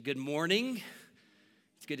Good morning.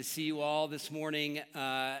 It's good to see you all this morning.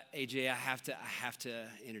 AJ, I have to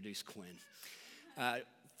introduce Quinn. A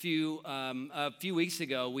few weeks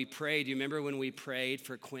ago, we prayed. You remember when we prayed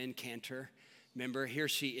for Quinn Cantor? Remember, here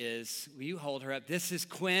she is. Will you hold her up? This is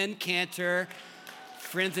Quinn Cantor.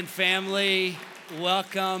 Friends and family,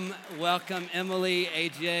 welcome, Emily,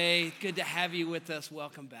 AJ. Good to have you with us.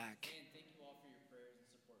 Welcome back. And thank you all for your prayers and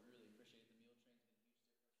support. We really appreciate the meal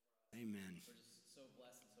train. Amen. We're just so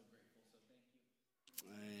blessed and so grateful. So thank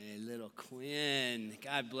you. Hey, little Quinn.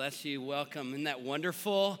 God bless you. Welcome. Isn't that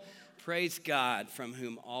wonderful? Praise God, from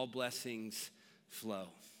whom all blessings flow.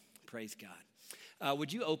 Praise God.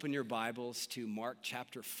 Would you open your Bibles to Mark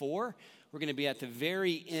chapter 4? We're going to be at the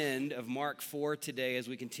very end of Mark 4 today as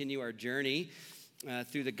we continue our journey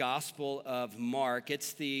through the Gospel of Mark.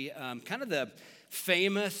 It's the kind of the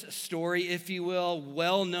famous story, if you will,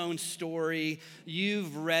 well-known story.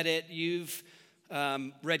 You've read it. You've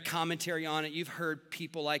read commentary on it. You've heard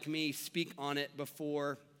people like me speak on it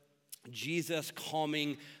before. Jesus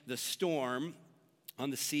calming the storm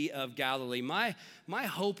on the Sea of Galilee. My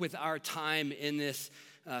hope with our time in this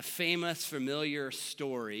famous, familiar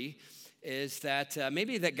story is that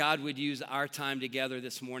maybe that God would use our time together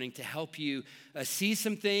this morning to help you see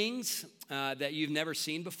some things that you've never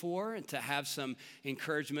seen before, and to have some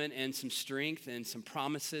encouragement and some strength and some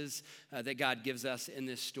promises that God gives us in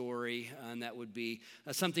this story, and that would be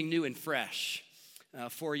something new and fresh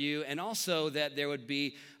for you, and also that there would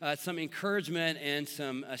be some encouragement and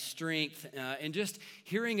some strength in just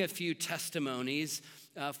hearing a few testimonies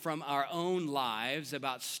from our own lives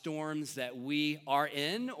about storms that we are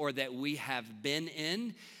in or that we have been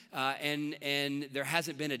in, and there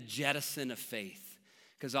hasn't been a jettison of faith.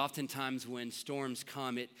 Because oftentimes when storms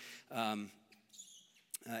come, it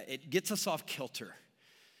gets us off kilter.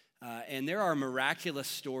 And there are miraculous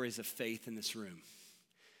stories of faith in this room.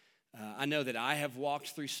 I know that I have walked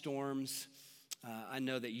through storms. I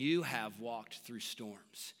know that you have walked through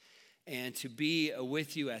storms. And to be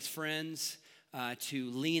with you as friends,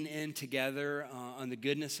 to lean in together on the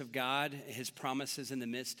goodness of God, His promises in the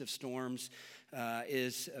midst of storms,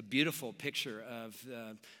 is a beautiful picture of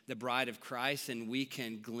the bride of Christ, and we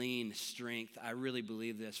can glean strength. I really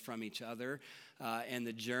believe this from each other and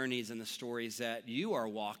the journeys and the stories that you are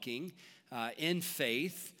walking in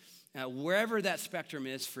faith, wherever that spectrum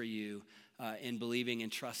is for you, in believing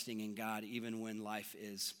and trusting in God, even when life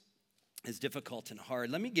is difficult and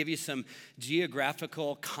hard. Let me give you some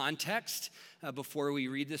geographical context before we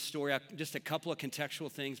read this story. Just a couple of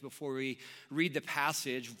contextual things before we read the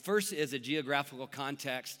passage. First is a geographical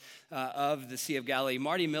context of the Sea of Galilee.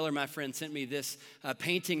 Marty Miller, my friend, sent me this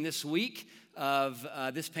painting this week of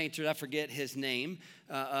this painter, I forget his name,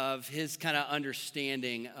 of his kind of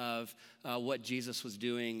understanding of what Jesus was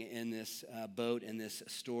doing in this boat in this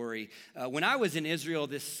story. When I was in Israel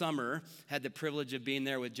this summer, had the privilege of being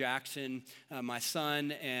there with Jackson, my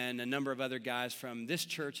son, and a number of other guys from this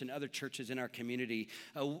church and other churches in our community.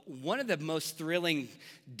 One of the most thrilling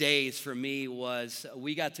days for me was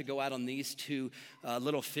we got to go out on these two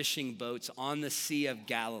little fishing boats on the Sea of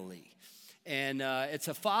Galilee. And it's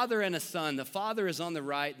a father and a son. The father is on the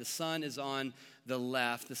right. The son is on the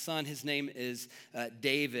left. The son, his name is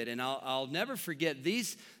David. And I'll never forget,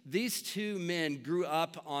 these two men grew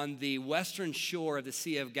up on the western shore of the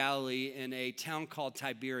Sea of Galilee in a town called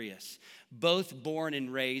Tiberias, both born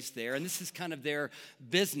and raised there. And this is kind of their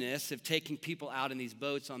business of taking people out in these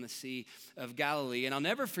boats on the Sea of Galilee. And I'll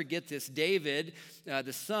never forget this. David,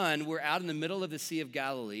 the son, we're out in the middle of the Sea of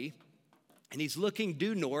Galilee. And he's looking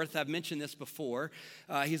due north. I've mentioned this before.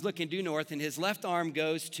 He's looking due north, and his left arm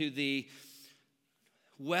goes to the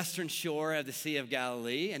western shore of the Sea of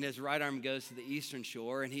Galilee, and his right arm goes to the eastern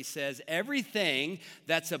shore. And he says, everything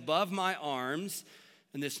that's above my arms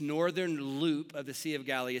in this northern loop of the Sea of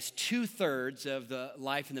Galilee is 2/3 of the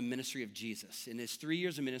life and the ministry of Jesus. In his 3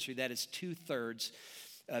 years of ministry, that is 2/3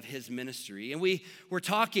 of his ministry. And we were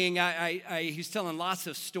talking, he's telling lots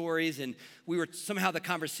of stories, and somehow the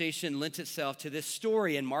conversation lent itself to this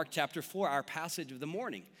story in Mark chapter 4, our passage of the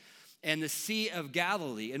morning, and the Sea of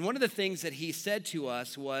Galilee. And one of the things that he said to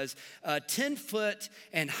us was 10-foot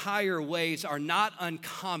and higher waves are not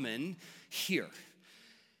uncommon here.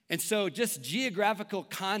 And so just geographical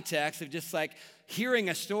context of just like hearing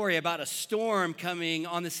a story about a storm coming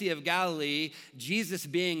on the Sea of Galilee, Jesus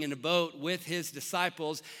being in a boat with his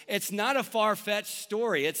disciples, it's not a far-fetched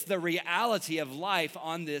story. It's the reality of life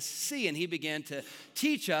on this sea. And he began to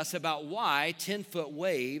teach us about why 10-foot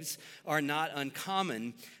waves are not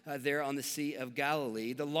uncommon there on the Sea of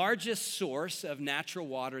Galilee. The largest source of natural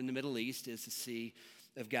water in the Middle East is the Sea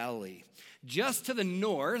of Galilee. Just to the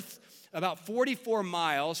north, about 44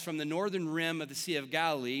 miles from the northern rim of the Sea of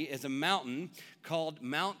Galilee, is a mountain called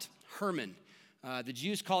Mount Hermon. The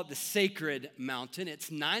Jews call it the Sacred Mountain.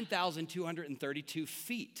 It's 9,232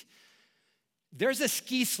 feet. There's a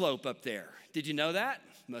ski slope up there. Did you know that?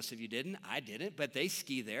 Most of you didn't. I didn't, but they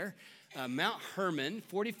ski there. Mount Hermon,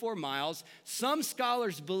 44 miles. Some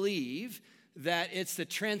scholars believe that it's the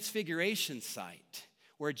Transfiguration site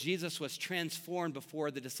where Jesus was transformed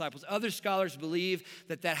before the disciples. Other scholars believe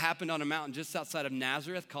that happened on a mountain just outside of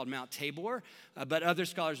Nazareth called Mount Tabor, but other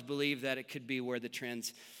scholars believe that it could be where the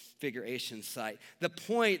Transfiguration site. The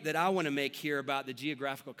point that I want to make here about the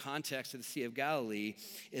geographical context of the Sea of Galilee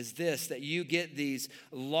is this, that you get these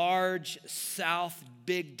large south,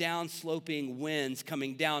 big downsloping winds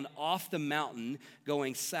coming down off the mountain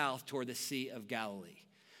going south toward the Sea of Galilee.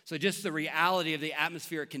 So just the reality of the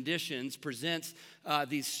atmospheric conditions presents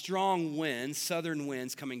these strong winds, southern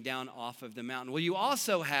winds coming down off of the mountain. Well, you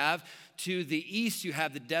also have, to the east, you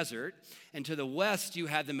have the desert, and to the west, you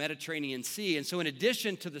have the Mediterranean Sea. And so in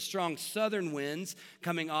addition to the strong southern winds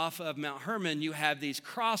coming off of Mount Hermon, you have these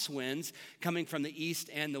crosswinds coming from the east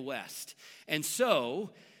and the west. And so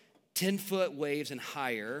 10-foot waves and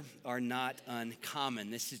higher are not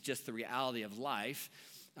uncommon. This is just the reality of life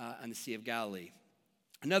on the Sea of Galilee.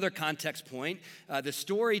 Another context point, the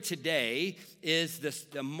story today is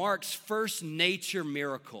Mark's first nature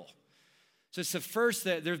miracle. So it's the first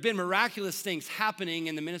that there's been miraculous things happening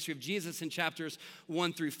in the ministry of Jesus in chapters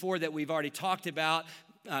 1 through 4 that we've already talked about.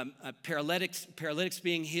 Paralytics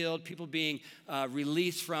being healed, people being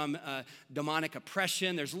released from demonic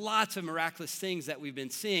oppression. There's lots of miraculous things that we've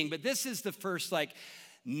been seeing, but this is the first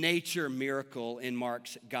nature miracle in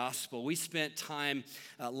Mark's gospel. We spent time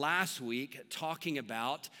last week talking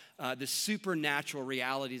about the supernatural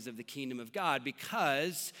realities of the kingdom of God,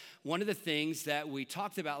 because one of the things that we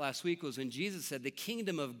talked about last week was when Jesus said the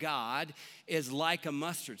kingdom of God is like a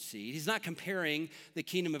mustard seed. He's not comparing the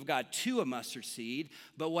kingdom of God to a mustard seed,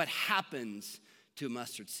 but what happens to a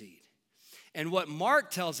mustard seed. And what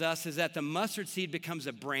Mark tells us is that the mustard seed becomes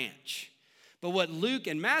a branch. But what Luke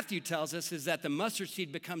and Matthew tells us is that the mustard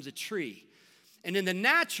seed becomes a tree. And in the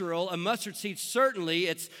natural, a mustard seed, certainly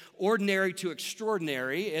it's ordinary to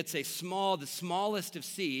extraordinary. It's the smallest of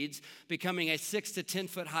seeds, becoming a 6 to 10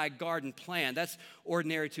 foot high garden plant. That's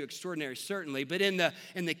ordinary to extraordinary, certainly. But in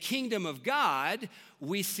the kingdom of God,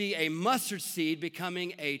 we see a mustard seed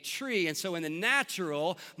becoming a tree. And so in the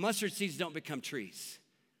natural, mustard seeds don't become trees.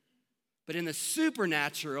 But in the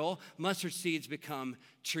supernatural, mustard seeds become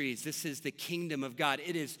trees. This is the kingdom of God.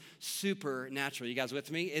 It is supernatural. You guys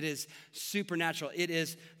with me? It is supernatural. It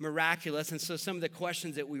is miraculous. And so some of the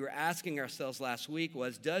questions that we were asking ourselves last week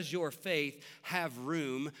was, does your faith have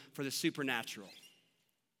room for the supernatural?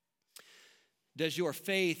 Does your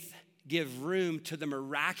faith give room to the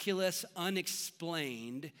miraculous,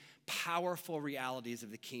 unexplained, powerful realities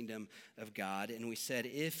of the kingdom of God? And we said,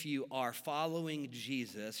 if you are following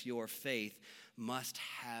Jesus, your faith must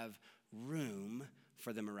have room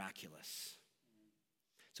for the miraculous.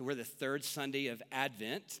 So we're the third Sunday of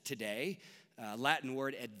Advent today, Latin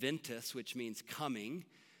word adventus, which means coming.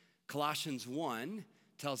 Colossians 1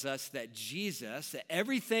 tells us that Jesus, that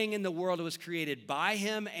everything in the world was created by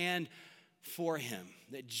him and for him.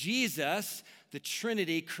 That Jesus, the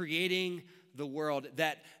Trinity, creating the world,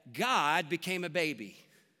 that God became a baby,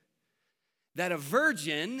 that a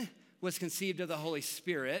virgin was conceived of the Holy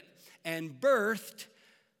Spirit and birthed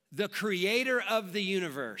the creator of the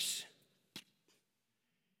universe.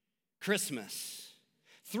 Christmas.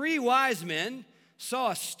 3 wise men saw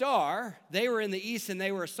a star. They were in the east and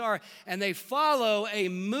they were a star, and they follow a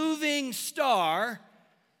moving star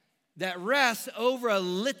that rests over a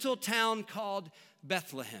little town called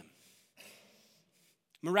Bethlehem.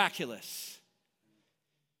 Miraculous.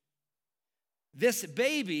 This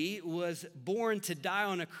baby was born to die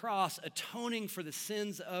on a cross, atoning for the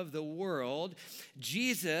sins of the world.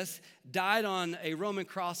 Jesus died on a Roman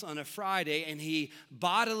cross on a Friday, and he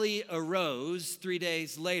bodily arose 3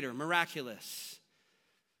 days later. Miraculous.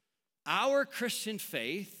 Our Christian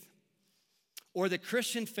faith, or the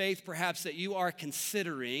Christian faith perhaps that you are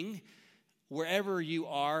considering wherever you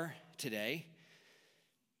are today,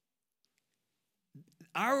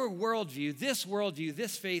 our worldview,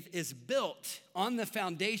 this faith is built on the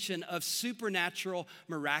foundation of supernatural,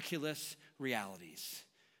 miraculous realities.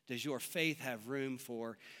 Does your faith have room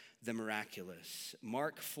for the miraculous?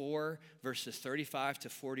 Mark 4, verses 35 to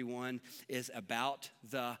 41 is about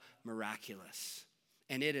the miraculous.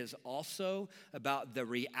 And it is also about the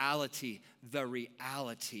reality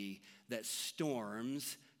that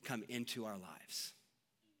storms come into our lives.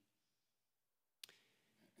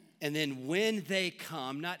 And then when they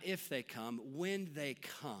come, not if they come, when they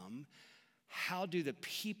come, how do the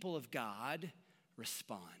people of God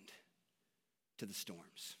respond to the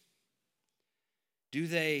storms? Do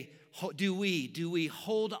we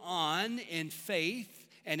hold on in faith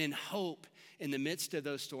and in hope in the midst of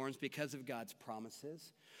those storms because of God's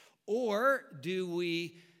promises? Or do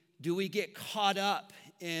we get caught up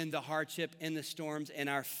in the hardship, in the storms, and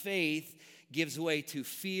our faith gives way to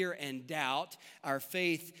fear and doubt? Our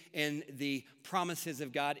faith in the promises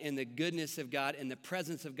of God, in the goodness of God, in the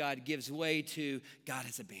presence of God gives way to, God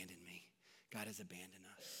has abandoned me. God has abandoned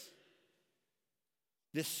us.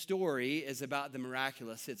 This story is about the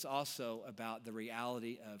miraculous. It's also about the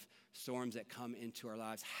reality of storms that come into our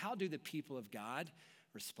lives. How do the people of God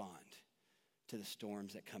respond to the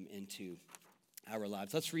storms that come into our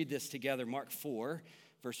lives? Let's read this together. Mark 4,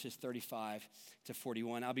 verses 35 to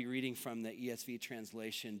 41. I'll be reading from the ESV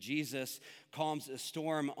translation. Jesus calms a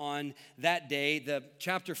storm on that day. The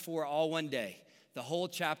chapter 4, all one day. The whole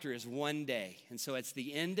chapter is one day. And so it's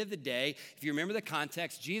the end of the day. If you remember the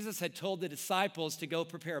context, Jesus had told the disciples to go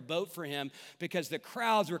prepare a boat for him because the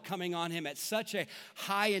crowds were coming on him at such a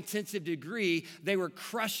high intensive degree, they were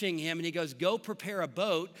crushing him. And he goes, go prepare a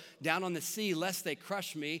boat down on the sea lest they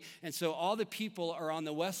crush me. And so all the people are on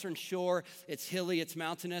the western shore. It's hilly, it's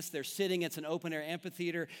mountainous. They're sitting, it's an open air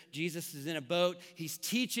amphitheater. Jesus is in a boat. He's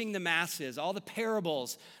teaching the masses. All the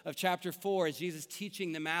parables of chapter 4 is Jesus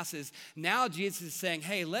teaching the masses. Now Jesus is saying,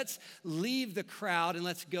 hey, let's leave the crowd and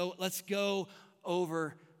let's go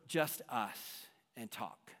over just us and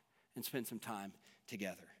talk and spend some time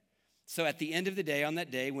together. So at the end of the day, on that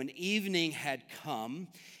day, when evening had come,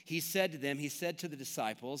 he said to the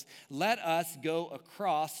disciples, let us go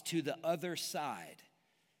across to the other side.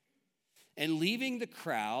 And leaving the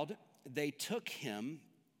crowd, they took him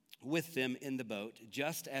with them in the boat,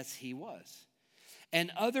 just as he was.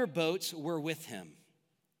 And other boats were with him.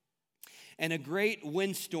 And a great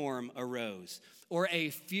windstorm arose, or a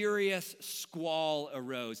furious squall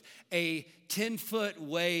arose, a 10-foot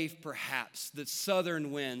wave perhaps, the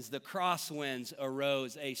southern winds, the crosswinds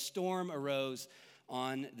arose, a storm arose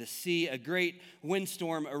on the sea. A great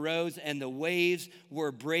windstorm arose, and the waves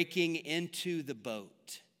were breaking into the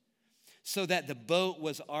boat, so that the boat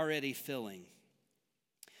was already filling.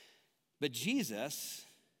 But Jesus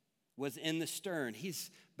was in the stern. He's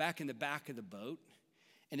back in the back of the boat.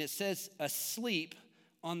 And it says, asleep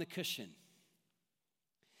on the cushion.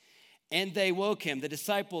 And they woke him. The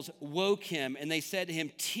disciples woke him, and they said to him,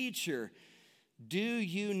 Teacher, do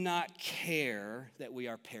you not care that we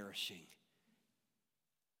are perishing?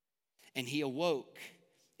 And he awoke,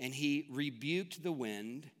 and he rebuked the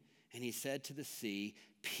wind, and he said to the sea,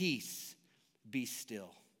 Peace, be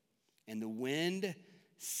still. And the wind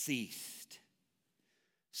ceased.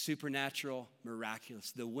 Supernatural,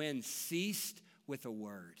 miraculous. The wind ceased with a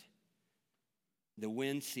word. The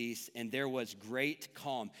wind ceased, and there was great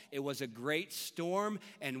calm. It was a great storm,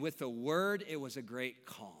 and with a word, it was a great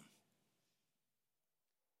calm.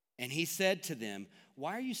 And he said to them,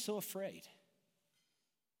 Why are you so afraid?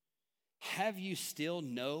 Have you still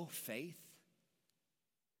no faith?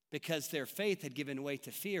 Because their faith had given way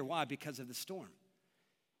to fear. Why? Because of the storm.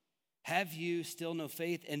 Have you still no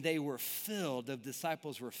faith? And they were filled, the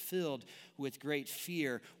disciples were filled with great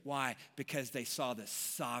fear. Why? Because they saw the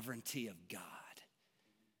sovereignty of God.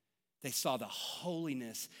 They saw the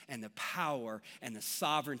holiness and the power and the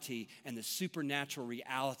sovereignty and the supernatural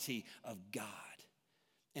reality of God.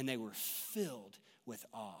 And they were filled with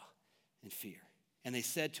awe and fear. And they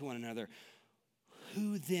said to one another,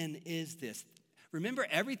 Who then is this? Remember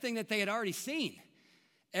everything that they had already seen.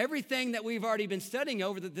 Everything that we've already been studying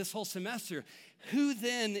over this whole semester. Who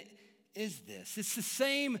then is this? It's the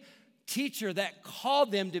same teacher that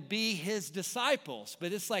called them to be his disciples,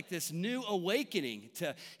 but it's like this new awakening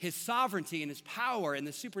to his sovereignty and his power and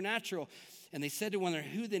the supernatural. And they said to one another,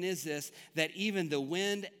 Who then is this that even the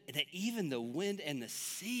wind and the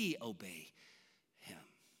sea obey him?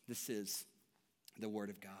 This is the word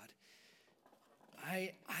of God.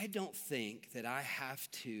 I don't think that I have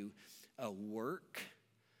to work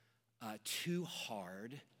too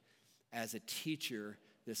hard as a teacher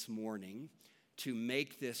this morning to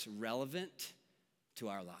make this relevant to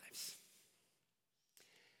our lives.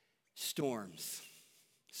 Storms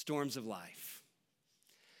of life.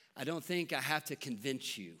 I don't think I have to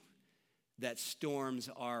convince you that storms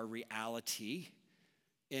are reality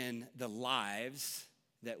in the lives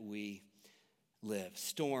that we live.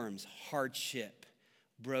 Storms, hardship,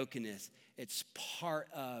 brokenness, it's part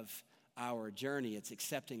of our journey. It's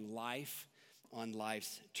accepting life on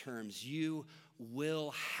life's terms. You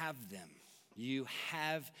will have them. You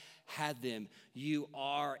have had them. You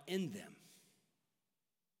are in them.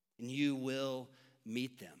 And you will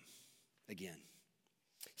meet them again.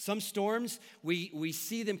 Some storms, we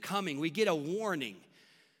see them coming. We get a warning.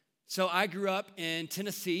 So I grew up in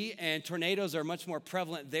Tennessee, and tornadoes are much more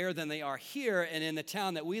prevalent there than they are here. And in the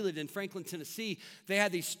town that we lived in, Franklin, Tennessee, they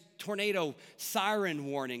had these tornado siren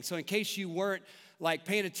warnings. So in case you weren't like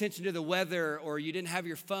paying attention to the weather, or you didn't have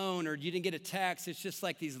your phone, or you didn't get a text, it's just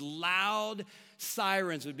like these loud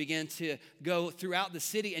sirens would begin to go throughout the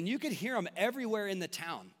city, and you could hear them everywhere in the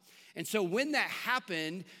town. And so when that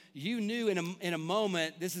happened, you knew in a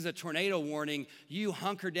moment, this is a tornado warning. You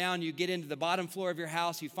hunker down, you get into the bottom floor of your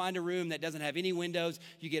house, you find a room that doesn't have any windows,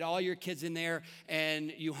 you get all your kids in there,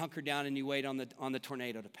 and you hunker down and you wait on the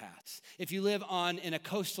tornado to pass. If you live in a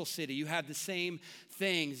coastal city, you have the same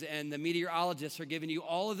things, and the meteorologists are giving you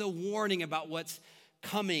all of the warning about what's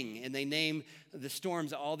coming, and they name the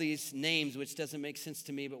storms all these names, which doesn't make sense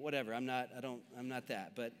to me, but whatever. I'm not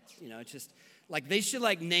that. But it's just like they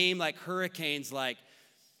should name hurricanes like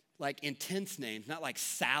intense names, not like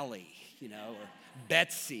Sally, or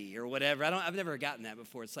Betsy or whatever. I've never gotten that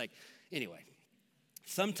before. It's like, anyway,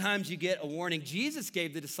 sometimes you get a warning. Jesus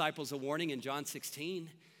gave the disciples a warning in John 16.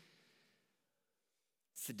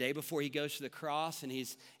 It's the day before he goes to the cross, and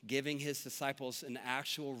he's giving his disciples an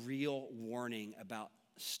actual real warning about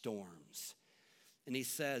storms. And he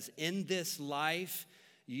says, in this life,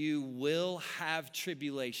 you will have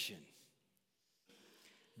tribulation,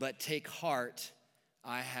 but take heart,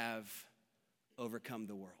 I have overcome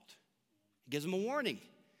the world. He gives them a warning.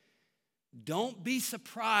 Don't be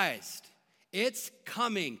surprised. It's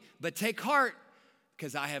coming, but take heart,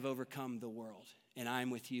 because I have overcome the world, and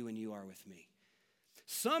I'm with you and you are with me.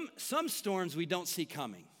 Some storms we don't see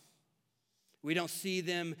coming. We don't see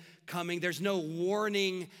them coming. There's no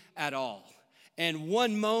warning at all. And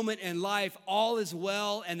one moment in life, all is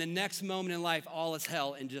well, and the next moment in life, all is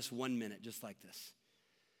hell in just 1 minute, just like this.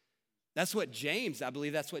 I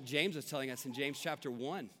believe that's what James was telling us in James chapter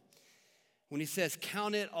 1. When he says,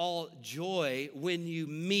 count it all joy when you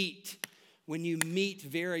meet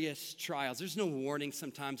various trials. There's no warning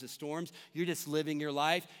sometimes of storms. You're just living your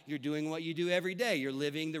life. You're doing what you do every day. You're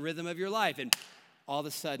living the rhythm of your life. And all of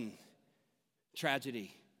a sudden,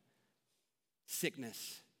 tragedy,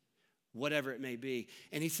 sickness, whatever it may be.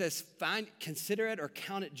 And he says, consider it or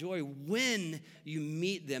count it joy when you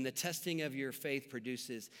meet them. The testing of your faith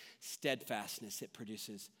produces steadfastness. It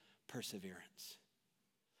produces perseverance.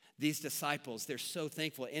 These disciples, they're so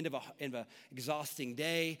thankful. End of an exhausting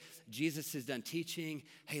day. Jesus is done teaching.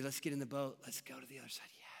 Hey, let's get in the boat. Let's go to the other side.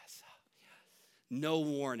 Yes. No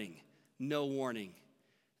warning.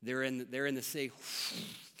 They're in the sea.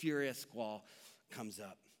 Furious squall comes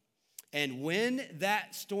up. And when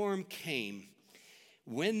that storm came,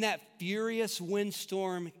 when that furious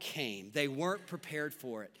windstorm came, they weren't prepared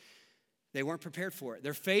for it.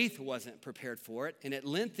 Their faith wasn't prepared for it. And it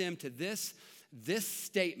lent them to this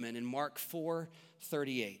statement in Mark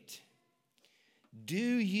 4:38. Do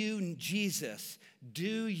you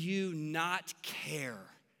not care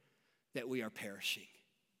that we are perishing?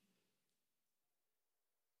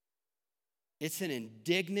 It's an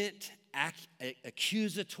indignant,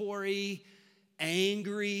 accusatory,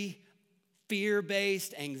 angry,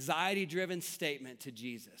 fear-based, anxiety-driven statement to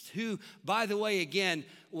Jesus, who, by the way, again,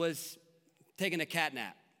 was taking a cat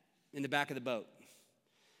nap in the back of the boat,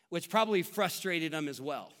 which probably frustrated him as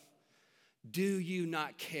well. Do you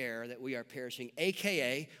not care that we are perishing?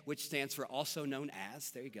 AKA, which stands for also known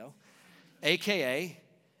as, there you go. AKA,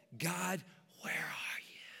 God, where are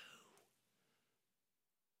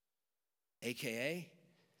you? AKA,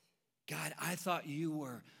 God, I thought you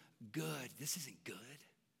were good. This isn't good.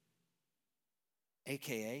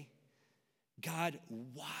 AKA, God,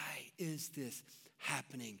 why is this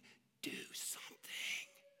happening? Do something.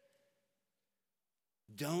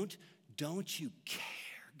 Don't you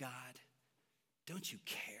care, God? Don't you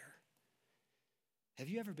care? Have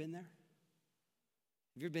you ever been there?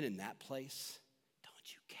 Have you ever been in that place?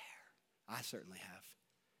 Don't you care? I certainly have.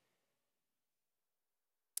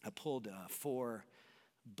 I pulled 4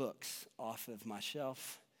 books off of my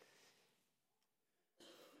shelf.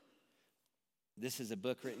 This is a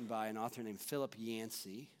book written by an author named Philip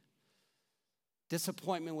Yancey.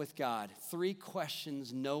 Disappointment with God. 3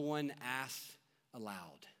 questions no one asks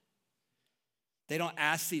aloud. They don't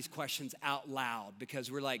ask these questions out loud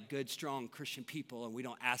because we're like good, strong Christian people and we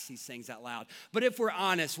don't ask these things out loud. But if we're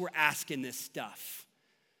honest, we're asking this stuff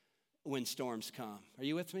when storms come. Are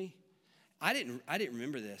you with me? I didn't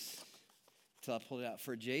remember this until I pulled it out.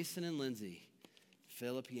 For Jason and Lindsay,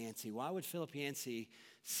 Philip Yancey. Why would Philip Yancey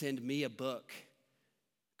send me a book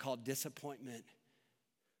called disappointment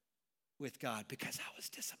with God, because I was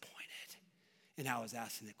disappointed. And I was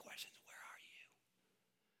asking the questions, where are you?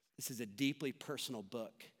 This is a deeply personal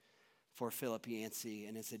book for Philip Yancey,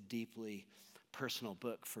 and it's a deeply personal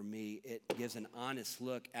book for me. It gives an honest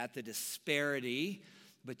look at the disparity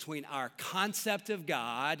between our concept of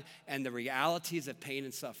God and the realities of pain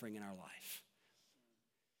and suffering in our life.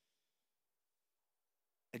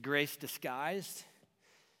 A Grace Disguised,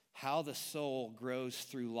 How the Soul Grows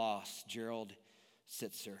Through Loss, Gerald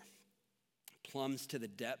Sitzer. Plumbs to the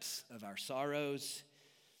depths of our sorrows,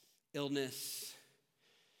 illness,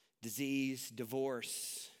 disease,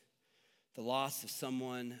 divorce, the loss of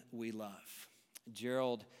someone we love.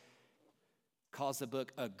 Gerald calls the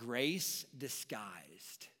book A Grace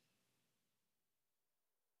Disguised.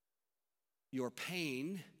 Your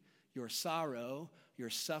pain, your sorrow, your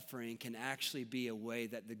suffering can actually be a way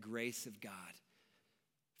that the grace of God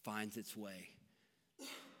finds its way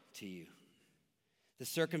to you. The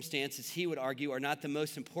circumstances, he would argue, are not the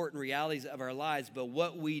most important realities of our lives, but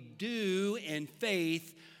what we do in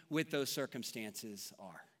faith with those circumstances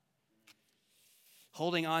are.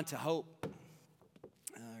 Holding On to Hope,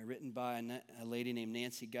 written by a lady named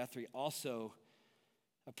Nancy Guthrie, also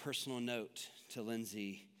a personal note to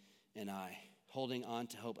Lindsay and I. Holding On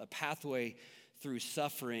to Hope, a pathway through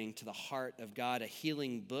suffering to the heart of God, a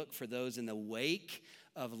healing book for those in the wake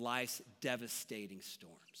of life's devastating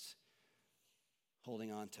storms.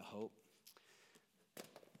 Holding On to Hope.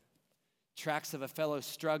 Tracks of a Fellow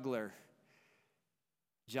Struggler.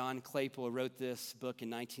 John Claypool wrote this book in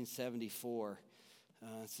 1974.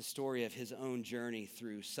 It's the story of his own journey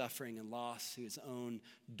through suffering and loss, through his own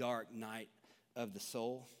dark night of the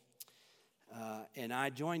soul. And I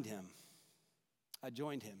joined him.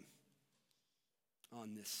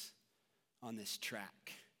 On this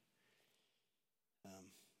track.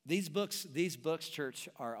 These books, church,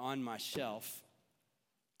 are on my shelf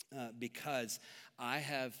because I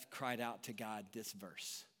have cried out to God this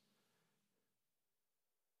verse.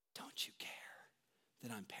 Don't you care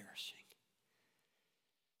that I'm perishing?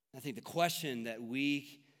 I think the question that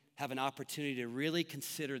we have an opportunity to really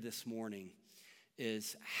consider this morning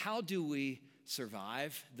is, how do we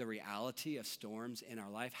survive the reality of storms in our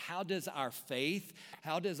life? How does our faith,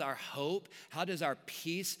 how does our hope, how does our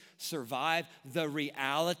peace survive the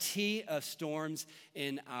reality of storms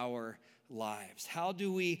in our lives? How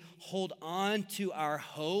do we hold on to our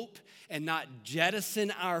hope and not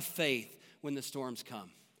jettison our faith when the storms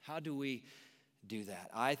come? How do we do that?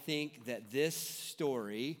 I think that this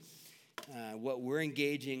story, what we're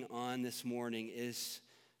engaging on this morning, is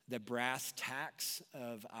the brass tacks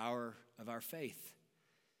of our faith.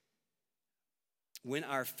 When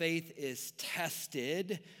our faith is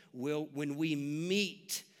tested, when we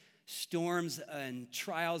meet storms and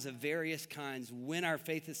trials of various kinds, when our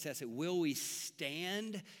faith is tested, will we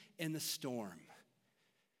stand in the storm?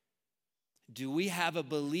 Do we have a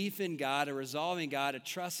belief in God, a resolve in God, a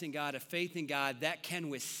trust in God, a faith in God that can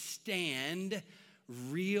withstand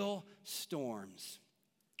real storms?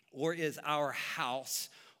 Or is our house,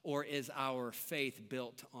 or is our faith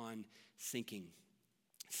built on sinking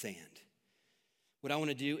sand? What I want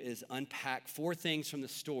to do is unpack 4 things from the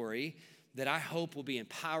story that I hope will be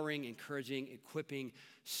empowering, encouraging, equipping,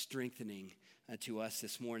 strengthening to us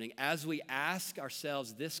this morning as we ask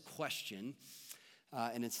ourselves this question.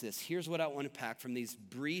 And it's this. Here's what I want to unpack from these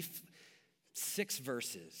brief 6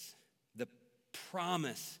 verses. The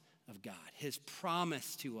promise of God, his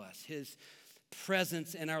promise to us, his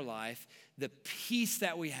presence in our life, the peace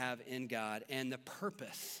that we have in God, and the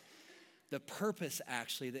purpose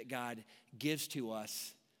actually that God gives to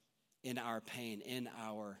us in our pain, in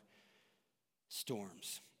our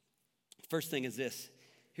storms. First thing is this.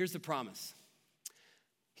 Here's the promise.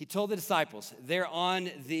 He told the disciples, they're on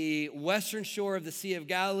the western shore of the Sea of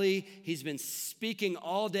Galilee. He's been speaking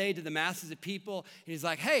all day to the masses of people. And he's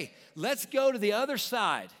like, hey, let's go to the other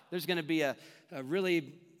side. There's going to be a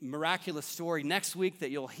really miraculous story next week that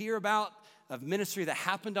you'll hear about of ministry that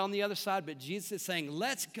happened on the other side. But Jesus is saying,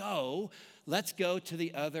 let's go to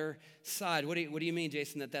the other side. What do you mean,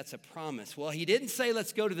 Jason, that that's a promise? Well, he didn't say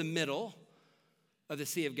let's go to the middle of the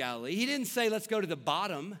Sea of Galilee. He didn't say let's go to the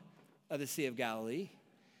bottom of the Sea of Galilee.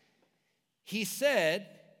 He said,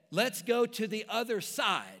 let's go to the other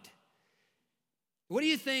side. What do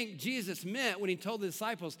you think Jesus meant when he told the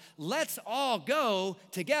disciples, let's all go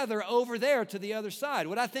together over there to the other side?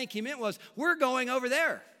 What I think he meant was, we're going over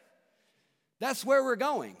there. That's where we're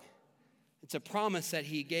going. It's a promise that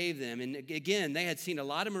he gave them. And again, they had seen a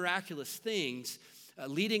lot of miraculous things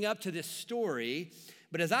leading up to this story.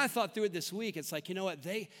 But as I thought through it this week, it's like, you know what?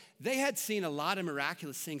 They had seen a lot of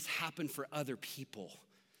miraculous things happen for other people.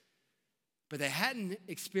 but they hadn't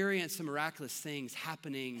experienced some miraculous things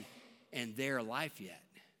happening in their life yet.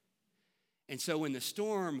 And so when the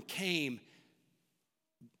storm came,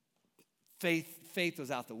 faith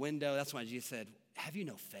was out the window. That's why Jesus said, have you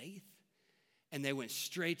no faith? And they went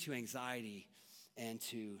straight to anxiety and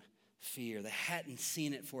to fear. They hadn't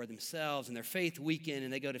seen it for themselves, and their faith weakened,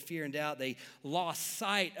 and they go to fear and doubt. They lost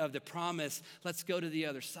sight of the promise, let's go to the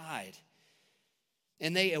other side.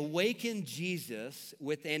 And they awakened Jesus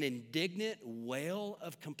with an indignant wail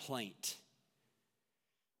of complaint,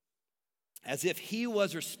 as if he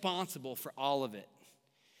was responsible for all of it.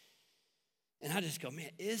 And I just go, man,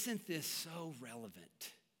 isn't this so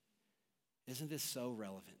relevant? Isn't this so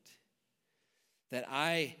relevant? That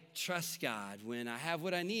I trust God when I have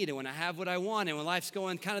what I need and when I have what I want and when life's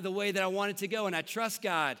going kind of the way that I want it to go, and I trust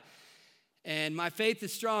God and my faith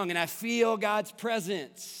is strong and I feel God's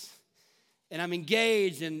presence and I'm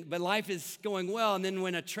engaged, but life is going well. And then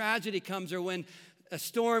when a tragedy comes or when a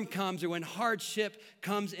storm comes or when hardship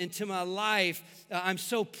comes into my life, I'm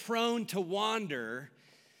so prone to wander,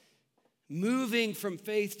 moving from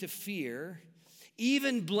faith to fear,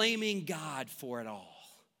 even blaming God for it all.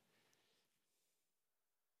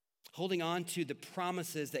 Holding on to the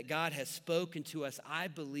promises that God has spoken to us, I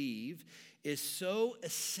believe, is so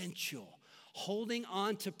essential. Holding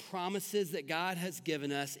on to promises that God has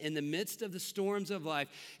given us in the midst of the storms of life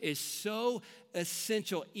is so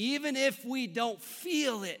essential, even if we don't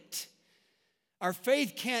feel it. Our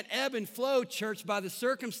faith can't ebb and flow, church, by the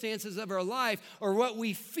circumstances of our life or what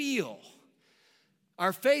we feel.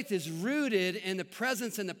 Our faith is rooted in the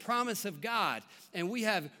presence and the promise of God. And we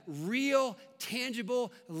have real,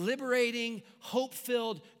 tangible, liberating,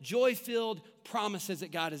 hope-filled, joy-filled promises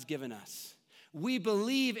that God has given us. We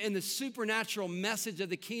believe in the supernatural message of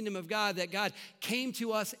the kingdom of God, that God came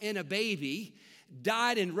to us in a baby,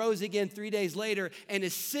 died and rose again 3 days later, and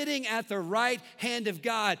is sitting at the right hand of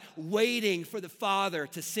God, waiting for the Father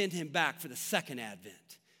to send him back for the second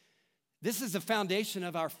advent. This is the foundation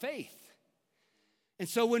of our faith. And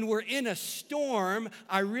so when we're in a storm,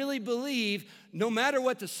 I really believe no matter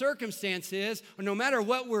what the circumstance is, or no matter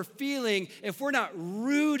what we're feeling, if we're not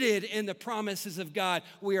rooted in the promises of God,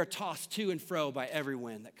 we are tossed to and fro by every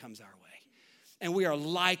wind that comes our way. And we are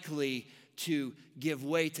likely to give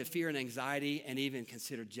way to fear and anxiety and even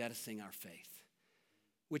consider jettisoning our faith,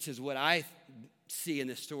 which is what I see in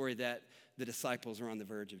this story that the disciples are on the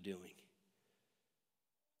verge of doing.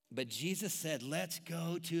 But Jesus said, let's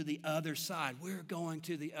go to the other side. We're going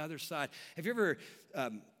to the other side. Have you ever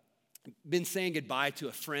been saying goodbye to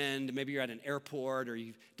a friend? Maybe you're at an airport or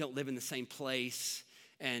you don't live in the same place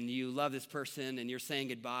and you love this person and you're saying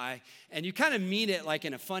goodbye. And you kind of mean it like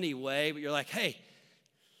in a funny way, but you're like, hey,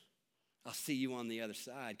 I'll see you on the other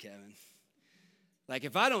side, Kevin. Like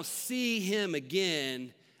if I don't see him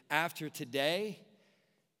again after today,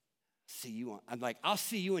 I'll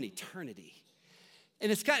see you in eternity.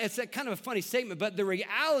 And it's kind of a funny statement, but the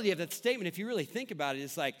reality of that statement, if you really think about it,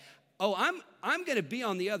 is like, oh, I'm going to be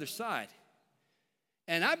on the other side.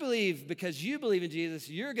 And I believe because you believe in Jesus,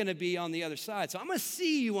 you're going to be on the other side. So I'm going to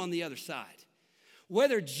see you on the other side.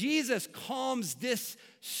 Whether Jesus calms this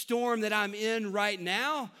storm that I'm in right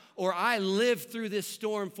now, or I live through this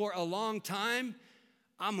storm for a long time,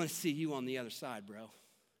 I'm going to see you on the other side, bro.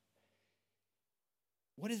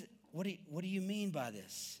 What do you mean by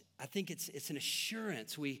this? I think it's an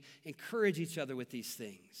assurance. We encourage each other with these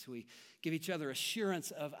things. We give each other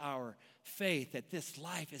assurance of our faith that this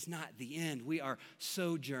life is not the end. We are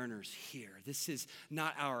sojourners here. This is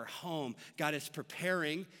not our home. God is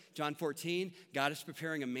preparing, John 14, God is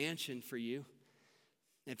preparing a mansion for you.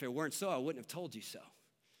 And if it weren't so, I wouldn't have told you so.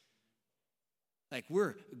 Like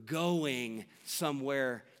we're going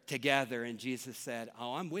somewhere together, and Jesus said,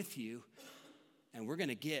 oh, I'm with you, and we're going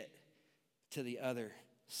to get to the other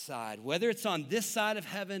side. Whether it's on this side of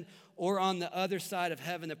heaven or on the other side of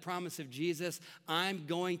heaven, the promise of Jesus, I'm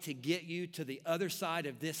going to get you to the other side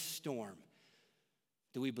of this storm.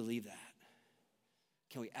 Do we believe that?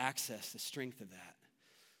 Can we access the strength of that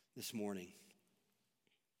this morning?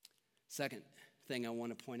 Second thing I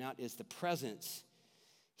want to point out is the presence.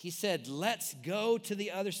 He said, let's go to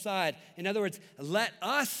the other side. In other words, let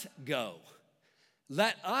us go.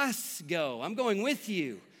 Let us go. I'm going with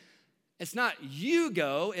you. It's not you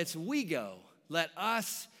go, it's we go. Let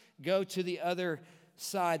us go to the other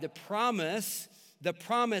side. The promise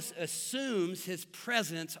assumes his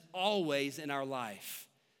presence always in our life.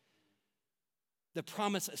 The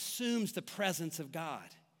promise assumes the presence of God.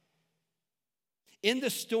 In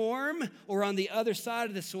the storm or on the other side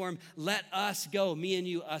of the storm, let us go, me and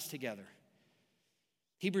you, us together.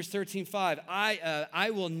 Hebrews 13:5,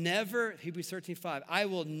 Hebrews 13:5, I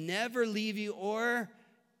will never leave you or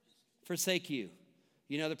forsake you.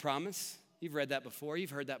 You know the promise. You've read that before.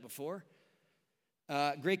 You've heard that before.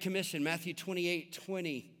 Great Commission, Matthew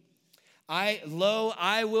 28:20.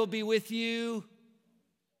 I will be with you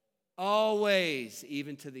always,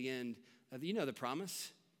 even to the end of you know the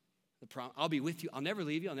promise. I'll be with you. I'll never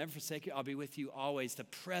leave you. I'll never forsake you. I'll be with you always. The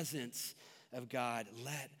presence of God.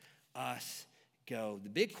 Let us go. The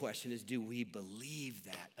big question is, do we believe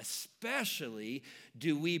that? Especially,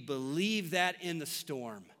 do we believe that in the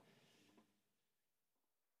storm?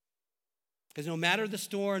 Because no matter the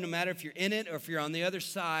storm, no matter if you're in it or if you're on the other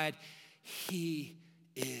side, he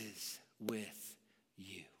is with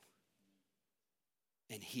you.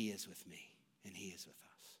 And he is with me. And he is with us.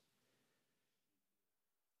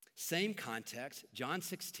 Same context, John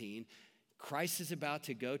 16, Christ is about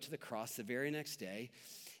to go to the cross the very next day,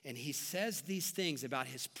 and he says these things about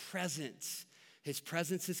his presence. His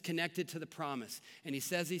presence is connected to the promise, and he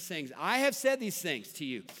says these things. I have said these things to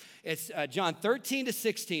you. It's John 13 to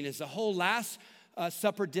 16 is the whole Last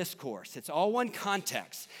Supper discourse. It's all one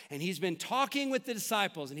context, and he's been talking with the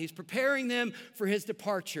disciples, and he's preparing them for his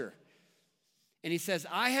departure. And he says,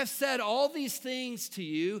 I have said all these things to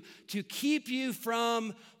you to keep you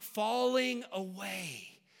from falling away.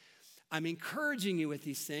 I'm encouraging you with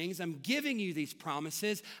these things. I'm giving you these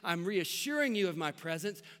promises. I'm reassuring you of my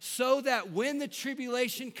presence so that when the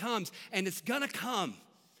tribulation comes, and it's going to come,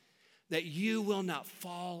 that you will not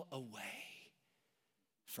fall away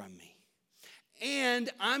from me. And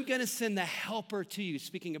I'm going to send the helper to you.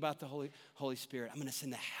 Speaking about the Holy Spirit, I'm going to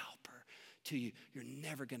send the helper to you. You're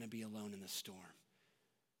never going to be alone in the storm.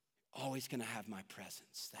 Always going to have my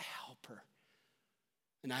presence, the helper.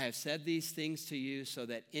 And I have said these things to you so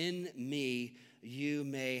that in me you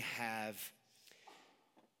may have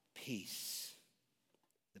peace.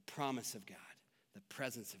 The promise of God, the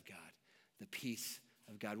presence of God, the peace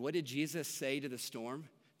of God. What did Jesus say to the storm? Do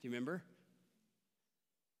you remember?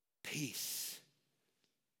 Peace,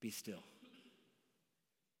 be still.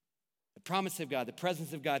 The promise of God, the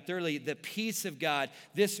presence of God. Thirdly, the peace of God,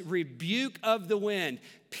 this rebuke of the wind.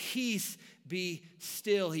 Peace, be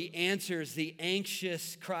still. He answers the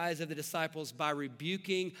anxious cries of the disciples by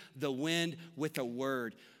rebuking the wind with a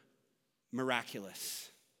word.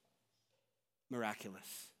 Miraculous.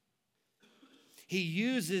 Miraculous. He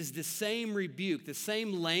uses the same rebuke, the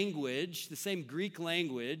same language, the same Greek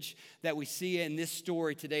language that we see in this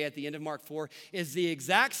story today at the end of Mark 4 is the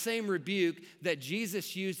exact same rebuke that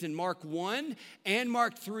Jesus used in Mark 1 and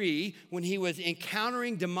Mark 3 when he was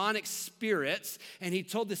encountering demonic spirits and he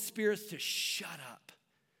told the spirits to shut up.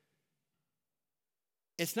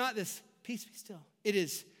 It's not this peace be still. It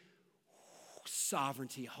is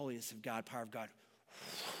sovereignty, holiness of God, power of God.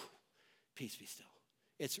 Peace be still.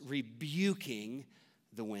 It's rebuking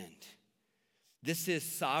the wind. This is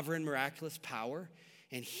sovereign, miraculous power,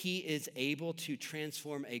 and he is able to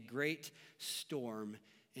transform a great storm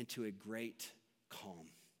into a great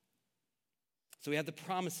calm. So we have the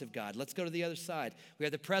promise of God. Let's go to the other side. We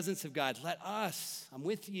have the presence of God. Let us, I'm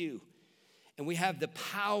with you. And we have the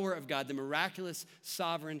power of God, the miraculous,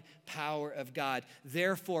 sovereign power of God.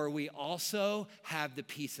 Therefore, we also have the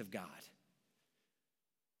peace of God.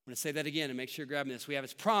 I'm going to say that again and make sure you're grabbing this. We have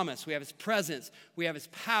his promise. We have his presence. We have his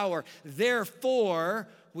power. Therefore,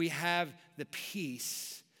 we have the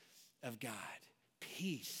peace of God.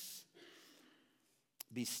 Peace.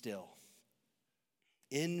 Be still.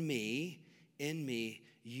 In me,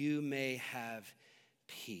 you may have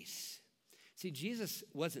peace. See, Jesus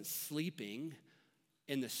wasn't sleeping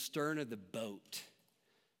in the stern of the boat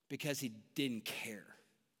because he didn't care.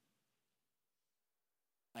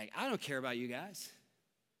 Like, I don't care about you guys.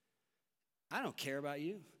 I don't care about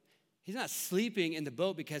you. He's not sleeping in the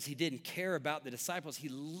boat because he didn't care about the disciples. He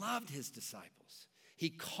loved his disciples. He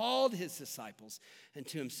called his disciples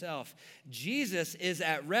unto himself. Jesus is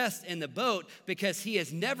at rest in the boat because he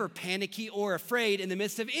is never panicky or afraid in the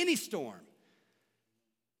midst of any storm.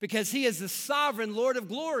 Because he is the sovereign Lord of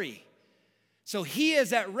glory. So he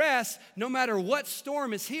is at rest no matter what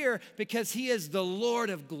storm is here because he is the Lord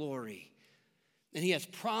of glory. And he has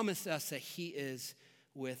promised us that he is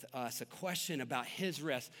with us. A question about his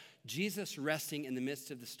rest. Jesus resting in the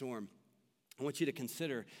midst of the storm. I want you to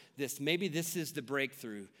consider this. Maybe this is the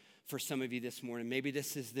breakthrough for some of you this morning. Maybe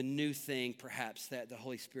this is the new thing, perhaps, that the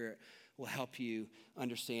Holy Spirit will help you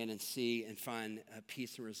understand and see and find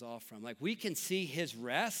peace and resolve from. Like, we can see his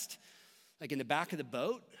rest, like in the back of the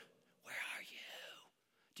boat. Where are you?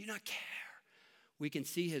 Do you not care? We can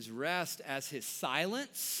see his rest as his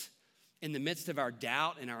silence in the midst of our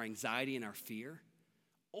doubt and our anxiety and our fear.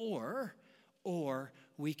 Or or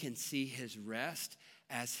we can see his rest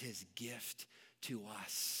as his gift to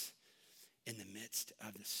us in the midst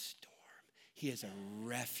of the storm. He is a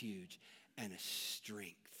refuge and a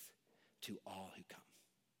strength to all who come.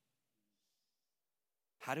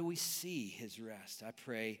 How do we see his rest? I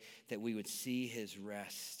pray that we would see his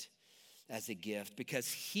rest as a gift.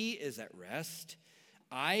 Because he is at rest,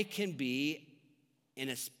 I can be in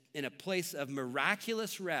a place of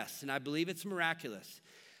miraculous rest, and I believe it's miraculous.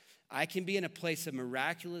 I can be in a place of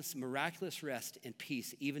miraculous rest and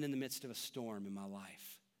peace, even in the midst of a storm in my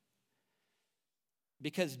life.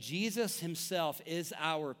 Because Jesus himself is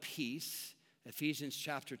our peace, Ephesians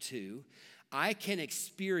chapter 2, I can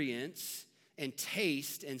experience and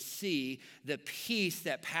taste and see the peace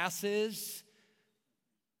that passes.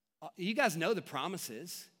 You guys know the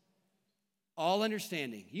promises. All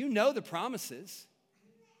understanding. You know the promises.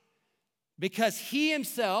 Because he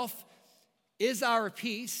himself is our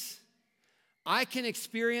peace, I can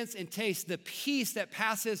experience and taste the peace that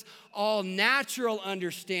passes all natural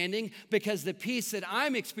understanding, because the peace that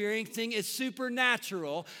I'm experiencing is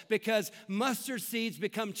supernatural, because mustard seeds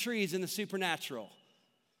become trees in the supernatural.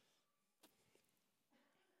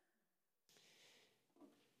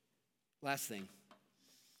 Last thing,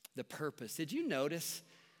 the purpose. Did you notice?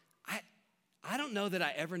 I don't know that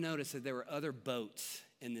I ever noticed that there were other boats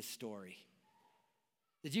in this story.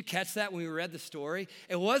 Did you catch that when we read the story?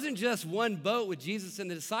 It wasn't just one boat with Jesus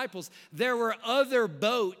and the disciples. There were other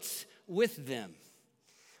boats with them.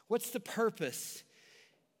 What's the purpose?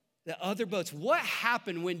 The other boats. What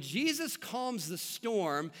happened when Jesus calms the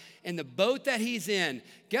storm in the boat that he's in?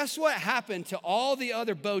 Guess what happened to all the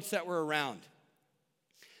other boats that were around?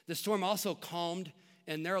 The storm also calmed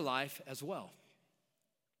in their life as well.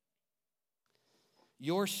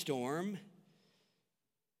 Your storm,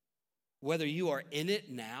 whether you are in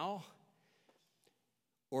it now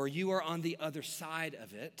or you are on the other side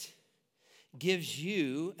of it, gives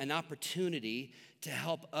you an opportunity to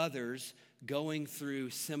help others going through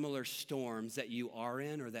similar storms that you are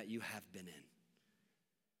in or that you have been in.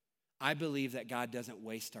 I believe that God doesn't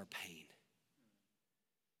waste our pain.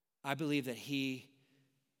 I believe that he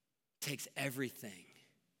takes everything,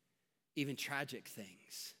 even tragic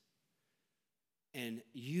things, and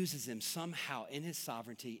uses them somehow in his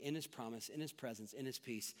sovereignty, in his promise, in his presence, in his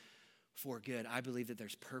peace for good. I believe that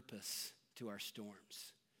there's purpose to our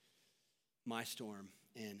storms, my storm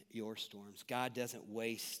and your storms. God doesn't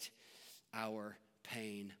waste our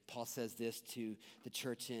pain. Paul says this to the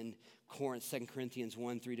church in Corinth, 2 Corinthians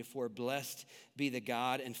 1, 3-4. Blessed be the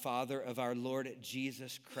God and Father of our Lord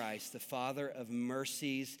Jesus Christ, the Father of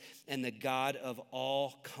mercies and the God of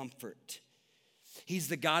all comfort. He's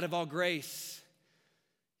the God of all grace.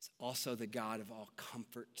 He's also the God of all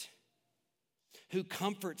comfort, who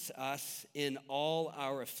comforts us in all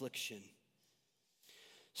our affliction,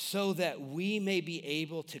 so that we may be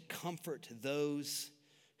able to comfort those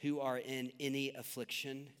who are in any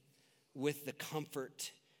affliction with the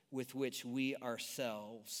comfort with which we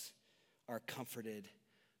ourselves are comforted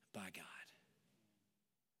by God.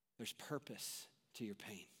 There's purpose to your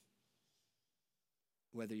pain,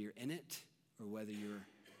 whether you're in it or whether you're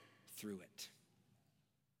through it.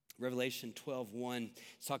 Revelation 12:1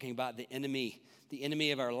 is talking about the enemy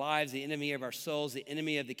of our lives, the enemy of our souls, the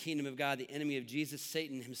enemy of the kingdom of God, the enemy of Jesus,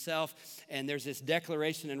 Satan himself. And there's this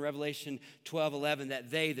declaration in Revelation 12:11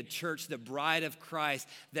 that they, the church, the bride of Christ,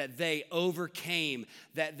 that they overcame,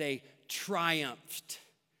 that they triumphed.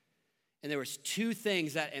 And there was two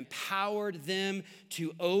things that empowered them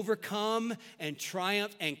to overcome and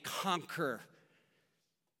triumph and conquer.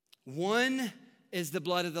 One is the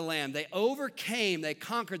blood of the Lamb. They overcame, they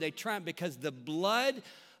conquered, they triumphed because the blood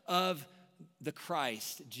of the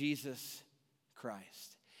Christ, Jesus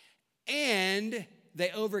Christ. And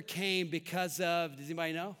they overcame because of, does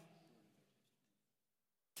anybody know?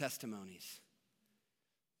 Testimonies.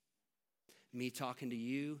 Me talking to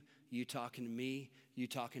you talking to me, you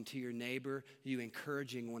talking to your neighbor, you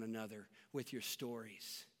encouraging one another with your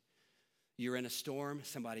stories. You're in a storm,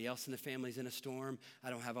 somebody else in the family's in a storm. I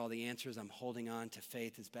don't have all the answers. I'm holding on to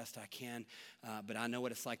faith as best I can, but I know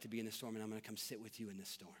what it's like to be in a storm, and I'm going to come sit with you in this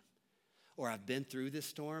storm. Or I've been through this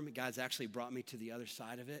storm. God's actually brought me to the other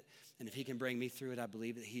side of it, and if he can bring me through it, I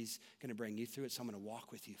believe that he's going to bring you through it, so I'm going to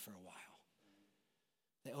walk with you for a while.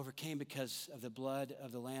 They overcame because of the blood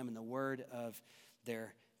of the Lamb and the word of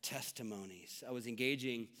their testimonies. I was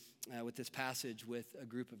engaging with this passage with a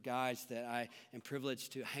group of guys that I am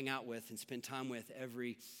privileged to hang out with and spend time with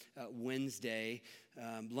every Wednesday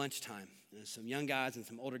lunchtime. Some young guys and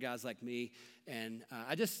some older guys like me. And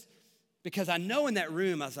because I know in that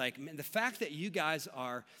room, I was like, man, the fact that you guys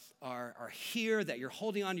are are here, that you're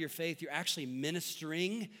holding on to your faith, you're actually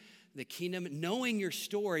ministering the kingdom, knowing your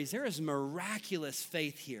stories. There is miraculous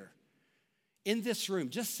faith here in this room,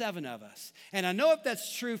 just 7 of us. And I know if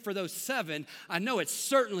that's true for those 7, I know it's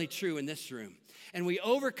certainly true in this room. And we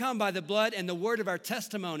overcome by the blood and the word of our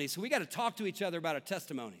testimony. So we got to talk to each other about our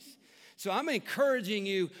testimonies. So I'm encouraging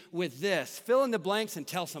you with this. Fill in the blanks and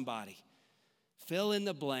tell somebody. Fill in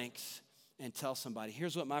the blanks and tell somebody.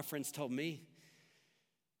 Here's what my friends told me.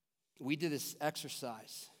 We did this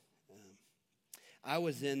exercise. I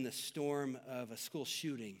was in the storm of a school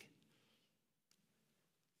shooting.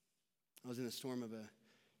 And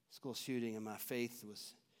my faith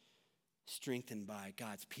was strengthened by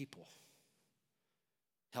God's people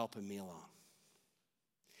helping me along.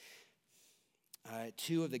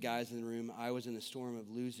 2 of the guys in the room, I was in the storm of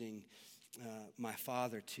losing my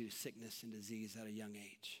father to sickness and disease at a young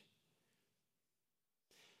age.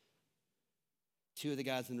 2 of the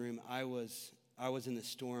guys in the room, I was in the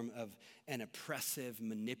storm of an oppressive,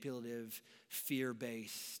 manipulative,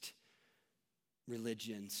 fear-based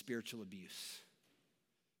religion, spiritual abuse.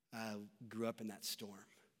 I grew up in that storm.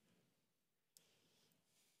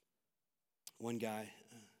 One guy,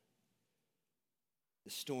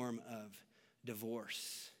 the storm of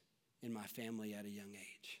divorce in my family at a young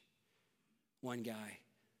age. One guy,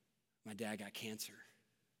 my dad got cancer.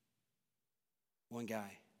 One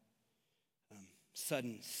guy,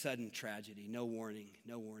 sudden tragedy, no warning,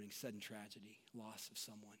 sudden tragedy, loss of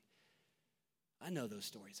someone. I know those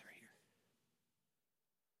stories are here.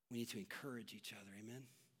 We need to encourage each other, amen?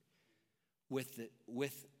 With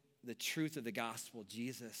the truth of the gospel,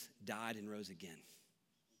 Jesus died and rose again.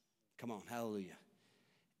 Come on, hallelujah.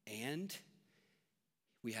 And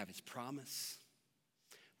we have his promise.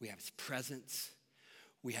 We have his presence.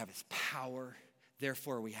 We have his power.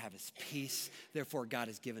 Therefore, we have his peace. Therefore, God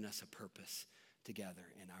has given us a purpose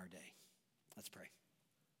together in our day. Let's pray.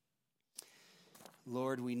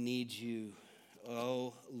 Lord, we need you.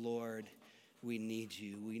 Oh, Lord, we need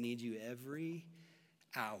you. We need you every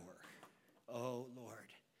hour. Oh,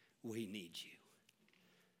 Lord, we need you.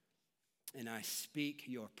 And I speak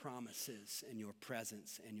your promises and your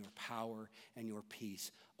presence and your power and your peace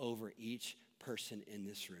over each person in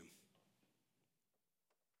this room.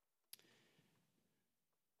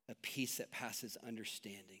 A peace that passes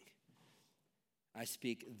understanding. I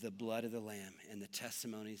speak the blood of the Lamb and the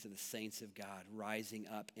testimonies of the saints of God rising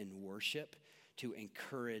up in worship to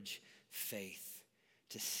encourage faith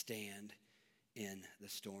to stand in the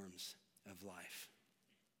storms of life.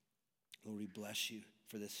 Lord, we bless you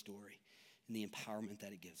for this story and the empowerment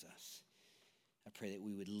that it gives us. I pray that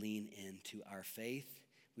we would lean into our faith,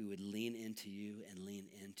 we would lean into you and lean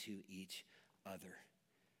into each other.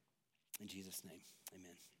 In Jesus' name,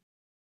 amen.